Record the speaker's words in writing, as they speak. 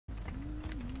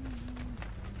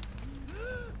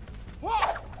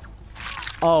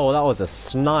Oh, that was a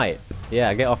snipe.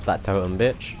 Yeah, get off that totem,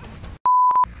 bitch.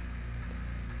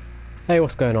 Hey,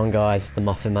 what's going on, guys? The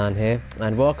Muffin Man here,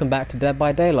 and welcome back to Dead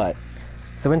by Daylight.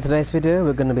 So in today's video,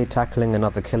 we're going to be tackling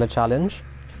another killer challenge.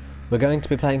 We're going to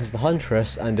be playing as the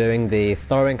Huntress and doing the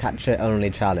throwing hatchet only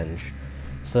challenge.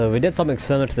 So we did something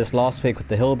similar to this last week with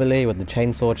the hillbilly, with the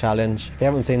chainsaw challenge. If you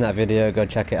haven't seen that video, go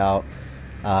check it out.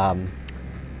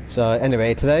 So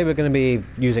anyway, today we're going to be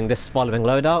using this following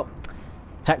loadout.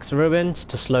 Hex Ruined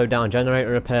to slow down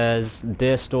generator repairs,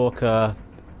 Deer Stalker,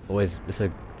 always it's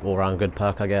a all-round good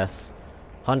perk I guess.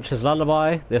 Huntress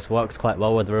Lullaby, this works quite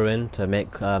well with Ruin to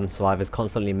make survivors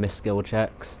constantly miss skill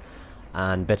checks,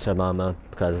 and Bitter Murmur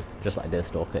because just like Deer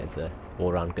Stalker it's a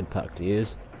all-round good perk to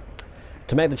use.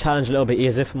 To make the challenge a little bit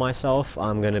easier for myself,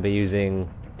 I'm going to be using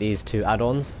these two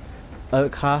add-ons.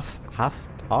 Oak Haft?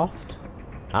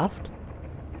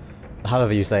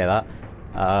 However you say that.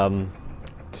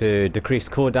 To decrease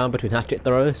cooldown between hatchet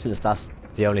throws, since that's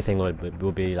the only thing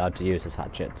we'll be allowed to use as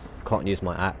hatchets. Can't use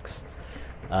my axe.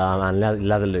 And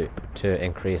leather loop to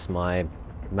increase my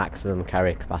maximum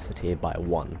carry capacity by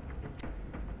 1.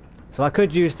 So I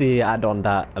could use the add-on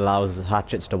that allows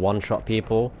hatchets to one-shot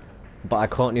people, but I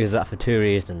can't use that for 2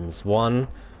 reasons. 1,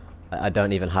 I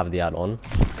don't even have the add-on.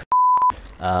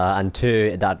 And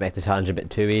 2, that'd make the challenge a bit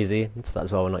too easy, so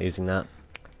that's why we're not using that.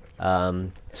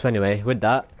 So anyway, with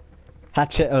that,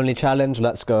 hatchet only challenge,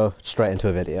 let's go straight into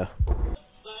a video.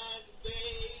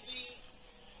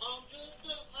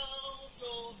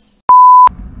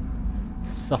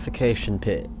 Suffocation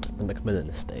Pit, the Macmillan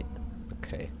Estate.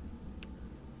 Okay.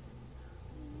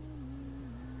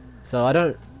 So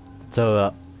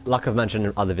like I've mentioned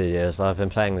in other videos, I've been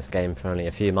playing this game for only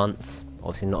a few months.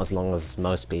 Obviously not as long as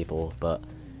most people, but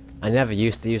I never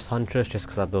used to use Huntress just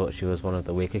because I thought she was one of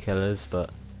the weaker killers, but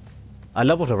I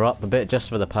leveled her up a bit just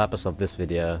for the purpose of this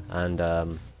video, and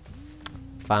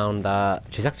found that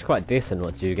she's actually quite decent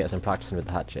once you get some practicing with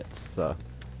the hatchets, so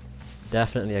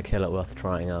definitely a killer worth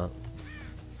trying out.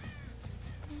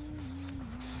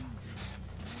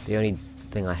 The only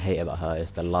thing I hate about her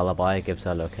is the lullaby gives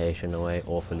her location away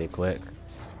awfully quick.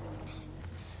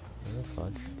 Oh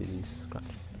fudge, did he scratch?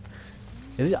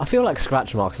 I feel like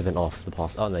scratch marks have been off the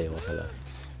past. Oh, there you are, hello.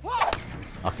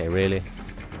 Okay, really?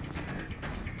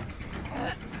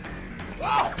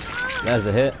 There's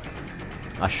a hit.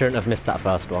 I shouldn't have missed that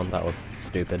first one, that was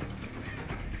stupid.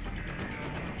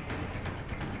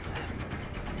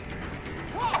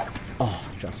 Oh,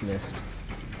 just missed.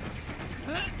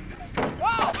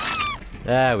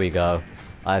 There we go.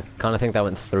 I kind of think that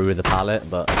went through the pallet,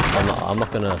 but I'm not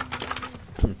gonna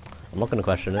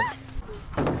question it.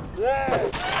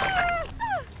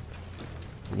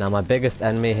 Now my biggest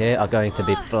enemy here are going to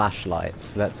be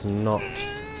flashlights. Let's not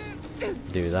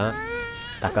do that.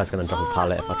 That guy's gonna drop a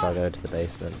pallet if I try to go to the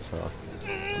basement, so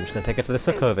I'm just gonna take it to the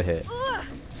sook over here.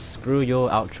 Screw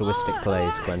your altruistic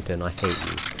plays, Quentin. I hate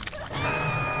you.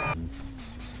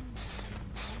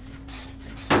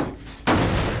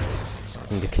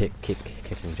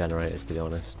 Kicking generators, to be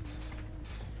honest,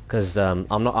 because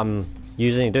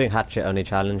doing hatchet only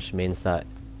challenge means that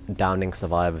downing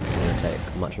survivors is going to take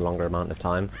a much longer amount of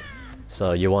time,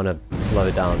 so you want to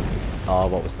slow down. Oh,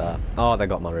 what was that? Oh, they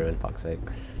got my ruin, fuck's sake.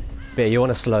 But yeah, you want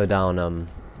to slow down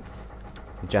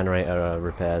generator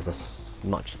repairs as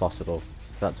much as possible,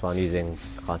 so that's why I'm using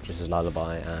Huntress's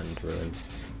Lullaby and Ruin.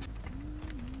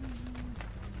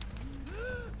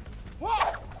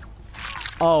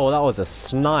 Oh, that was a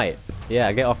snipe.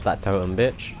 Yeah, get off that totem,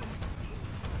 bitch.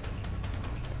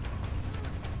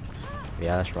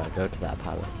 Yeah, that's right, go to that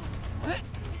pallet.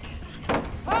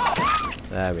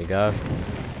 There we go.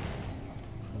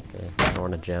 Okay, I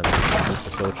want a gem. That's a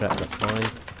skill check, that's fine.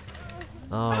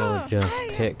 Oh, just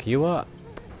pick you up.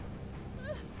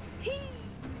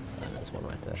 There's one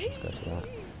right there, let's go to that.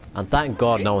 And thank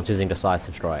God no one's using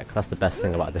Decisive Strike. That's the best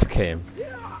thing about this game.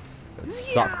 It would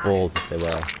suck balls if they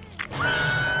were.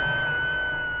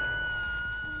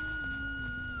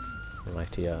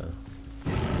 Rightio.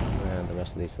 And the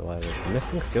rest of these survivors. I'm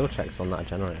missing skill checks on that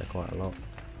generator quite a lot.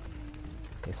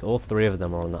 Okay, so all 3 of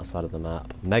them are on that side of the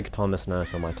map. Meg Thomas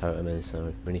knows where my totem is,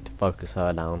 so we need to focus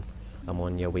her down. Come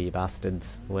on, you wee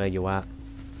bastards. Where you at?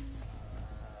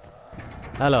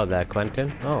 Hello there,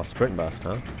 Quentin. Oh, sprint burst,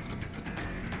 huh?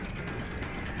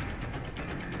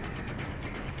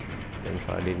 Didn't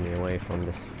try to lead me away from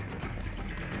this.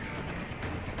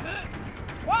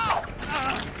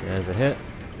 There's a hit.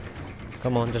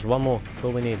 Come on, just one more. That's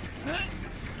all we need.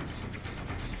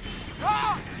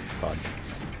 Fudge.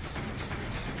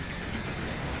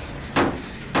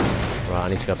 Right, I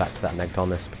need to go back to that Meg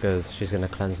Thomas because she's going to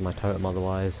cleanse my totem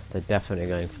otherwise. They're definitely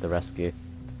going for the rescue.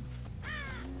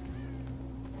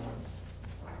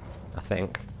 I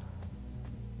think.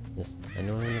 Is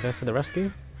anyone gonna go for the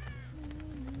rescue?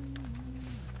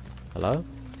 Hello?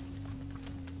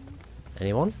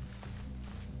 Anyone?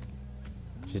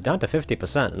 She's down to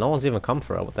 50%. No one's even come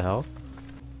for her. What the hell?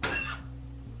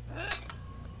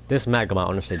 This Meg might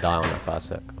honestly die on that first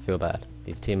hook. I feel bad.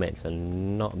 These teammates are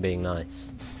not being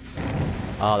nice.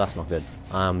 Oh, that's not good.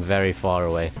 I'm very far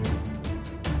away.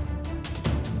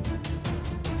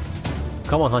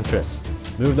 Come on, Huntress.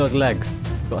 Move those legs.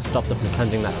 Gotta stop them from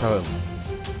cleansing that home.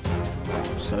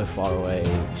 So far away.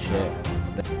 Shit.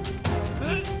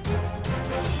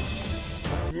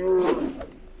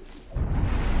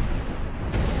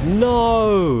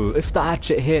 No! If the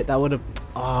hatchet hit, that would have...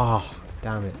 Oh,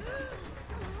 damn it.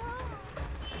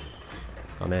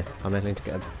 Come here. I need to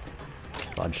get a...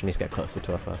 Oh, I just need to get closer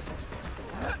to her first.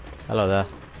 Hello there.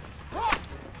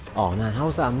 Oh man, how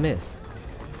was that a miss?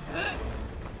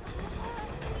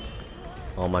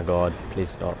 Oh my god,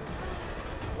 please stop.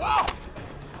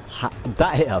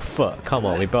 That hit her foot. Come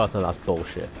on, we both know that's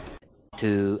bullshit.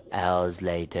 2 hours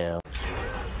later.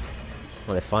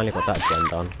 Well, they finally got that gen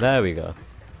done. There we go.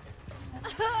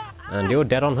 And you're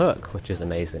dead on hook, which is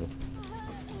amazing.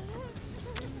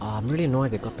 Oh, I'm really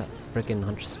annoyed they got that friggin'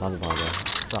 Huntress Hatchet there.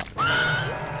 Sucks.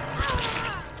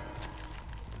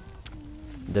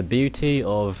 The beauty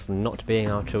of not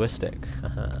being altruistic.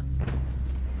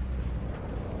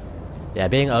 Yeah,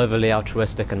 being overly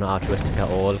altruistic and not altruistic at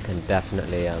all can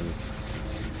definitely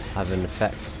have an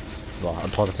effect, well, a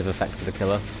positive effect for the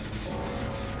killer.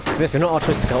 Because if you're not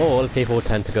altruistic at all, people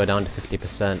tend to go down to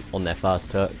 50% on their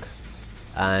first hook.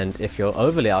 And if you're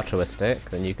overly altruistic,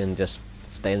 then you can just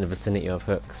stay in the vicinity of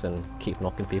hooks and keep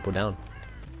knocking people down.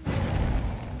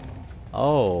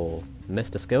 Oh,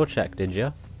 missed a skill check, did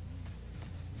ya?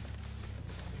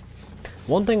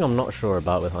 One thing I'm not sure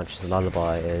about with Huntress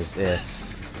Lullaby is if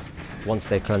once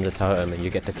they cleanse a totem and you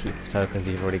get to keep the tokens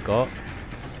you've already got.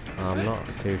 I'm not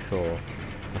too sure.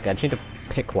 Okay, I just need to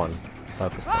pick one.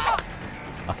 Focus them.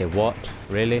 Okay, what?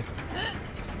 Really?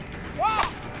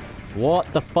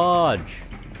 What the fudge?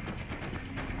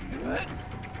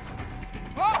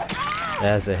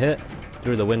 There's a hit.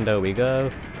 Through the window we go.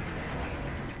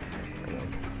 Come on.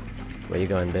 Where you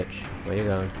going, bitch? Where you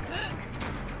going?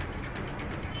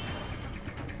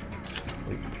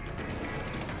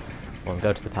 Come on,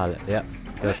 go to the pallet. Yep.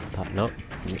 Go to the pallet. No.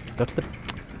 Go to the...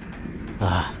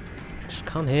 Ah. Just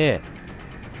come here.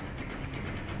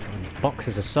 These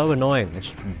boxes are so annoying. They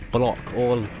just block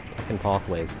all fucking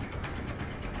pathways.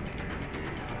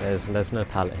 There's no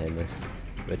pallet here in this,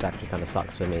 which actually kind of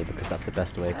sucks for me because that's the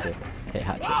best way to hit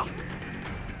hatchets.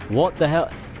 What the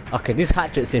hell? Okay, these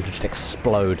hatchets seem to just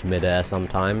explode mid-air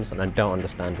sometimes, and I don't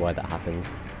understand why that happens.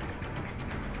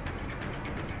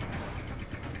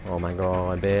 Oh my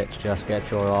god, bitch, just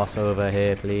get your ass over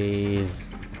here, please.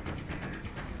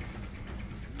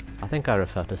 I think I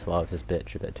refer to Suave as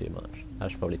bitch a bit too much. I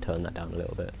should probably tone that down a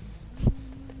little bit.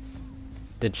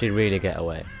 Did she really get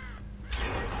away?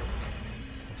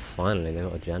 Finally, they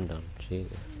got a gen done.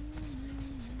 Jesus.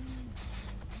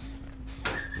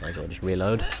 Might as well just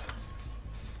reload.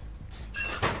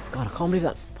 God, I can't believe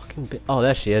that fucking bit. Oh,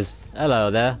 there she is. Hello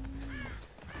there.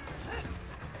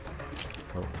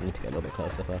 Oh, I need to get a little bit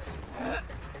closer first.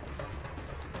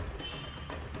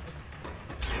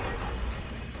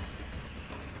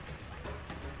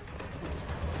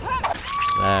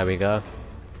 There we go.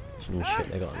 Some shit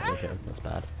they got on the show. That's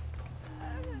bad.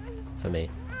 For me.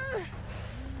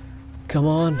 Come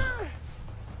on!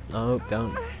 No,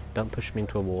 don't push me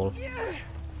into a wall.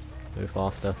 Move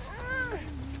faster.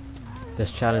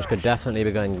 This challenge could definitely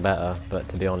be going better, but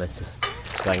to be honest, it's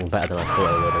going better than I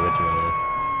thought it would originally.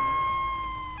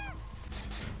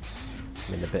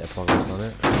 I made a bit of progress on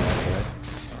it. Okay.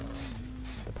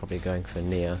 They're probably going for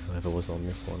Nia, whoever was on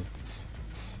this one.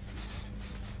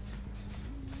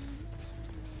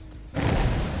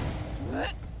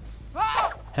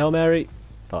 Hail Mary!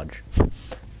 Fudge.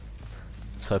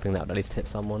 Hoping that would at least hit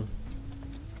someone.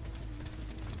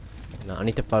 No, I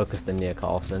need to focus the near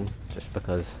Carlson, just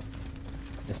because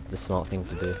it's the smart thing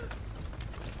to do.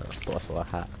 Oh, I thought I saw a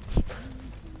hat.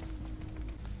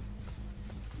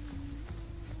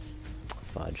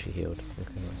 Fudge, she healed.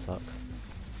 Okay, that sucks.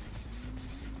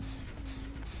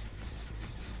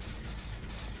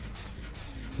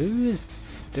 Who is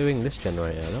doing this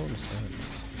generator? I don't understand.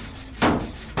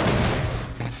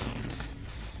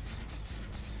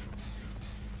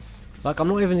 Like, I'm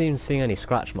not even seeing any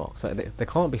scratch marks. Like, they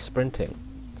can't be sprinting,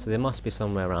 so they must be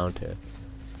somewhere around here.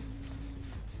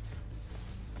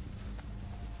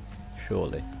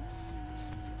 Surely.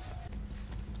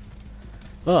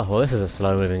 Oh, well, this is a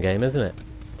slow-moving game, isn't it?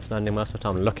 Spending most of the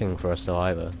time looking for a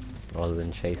survivor. rather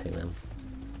than chasing them.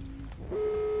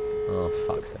 Oh,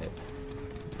 fuck's sake.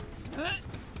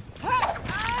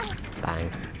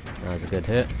 Bang. That was a good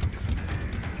hit.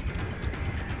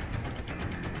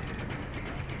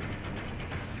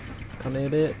 Come here,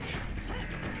 bitch.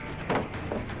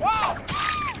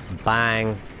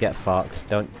 Bang. Get fucked.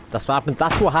 Don't. That's what happens.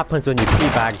 That's what happens when you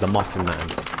teabag the Muffin Man.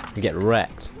 You get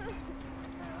wrecked.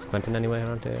 Is Quentin anywhere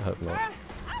around here? I hope not.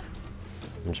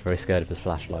 I'm just very scared of his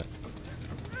flashlight.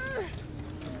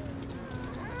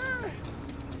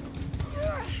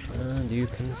 And you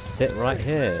can sit right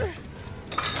here.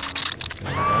 There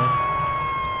we go.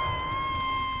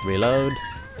 Reload.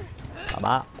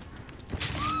 Bye-bye.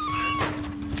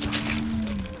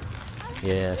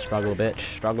 Yeah, struggle, bitch.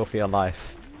 Struggle for your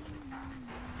life.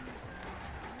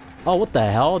 Oh, what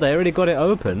the hell? They already got it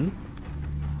open?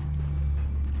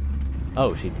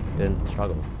 Oh, she didn't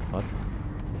struggle. What?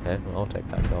 Okay, well, I'll take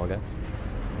that kill, I guess.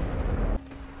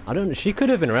 I don't... She could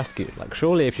have been rescued. Like,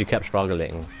 surely if she kept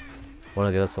struggling, one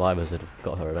of the other survivors would have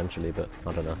got her eventually, but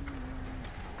I don't know.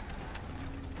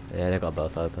 Yeah, they got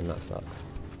both open. That sucks.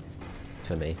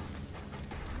 For me.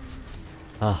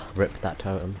 Ah, rip that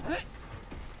totem.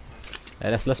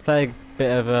 Hey, let's play a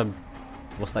bit of a...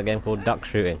 What's that game called? Duck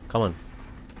shooting. Come on.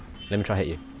 Let me try hit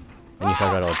you. And you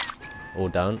try red orb. Or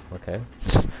don't. Okay.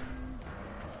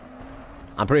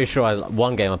 I'm pretty sure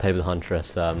one game I played with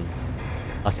Huntress,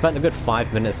 I spent a good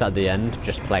 5 minutes at the end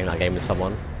just playing that game with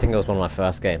someone. I think it was one of my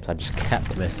first games. I just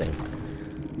kept missing.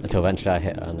 Until eventually I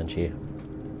hit her and then she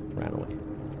ran away.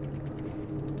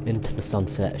 Into the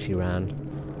sunset she ran.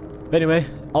 But anyway,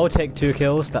 I'll take 2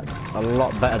 kills. That's a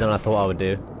lot better than I thought I would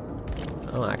do.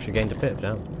 Oh, I actually gained a pip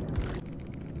now.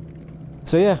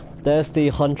 So yeah, there's the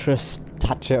Huntress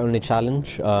Hatchet only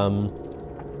challenge.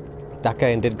 That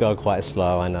game did go quite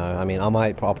slow, I know. I mean, I'll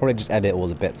probably just edit all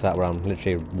the bits out where I'm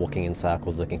literally walking in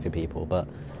circles looking for people, but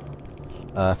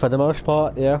for the most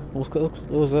part, yeah, it was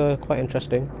quite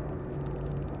interesting.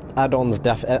 Add-ons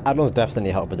definitely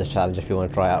help with this challenge if you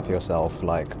want to try it out for yourself.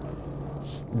 Like,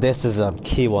 this is a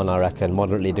key one, I reckon.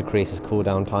 Moderately decreases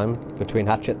cooldown time between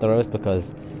hatchet throws,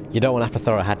 because you don't want to have to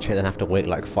throw a hatchet and then have to wait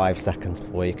like 5 seconds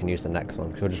before you can use the next one,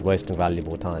 because you're just wasting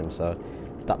valuable time. So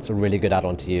that's a really good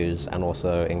add-on to use, and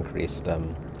also increased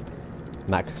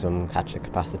maximum hatchet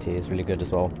capacity is really good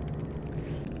as well.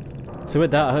 So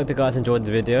with that, I hope you guys enjoyed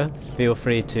the video. Feel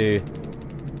free to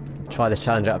try this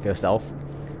challenge out for yourself.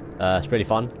 It's really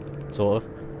fun, sort of.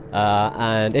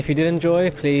 And if you did enjoy,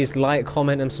 please like,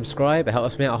 comment and subscribe. It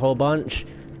helps me out a whole bunch.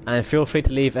 And feel free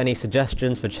to leave any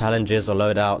suggestions for challenges or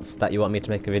loadouts that you want me to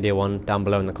make a video on down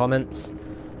below in the comments.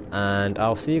 And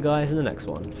I'll see you guys in the next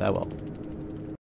one. Farewell.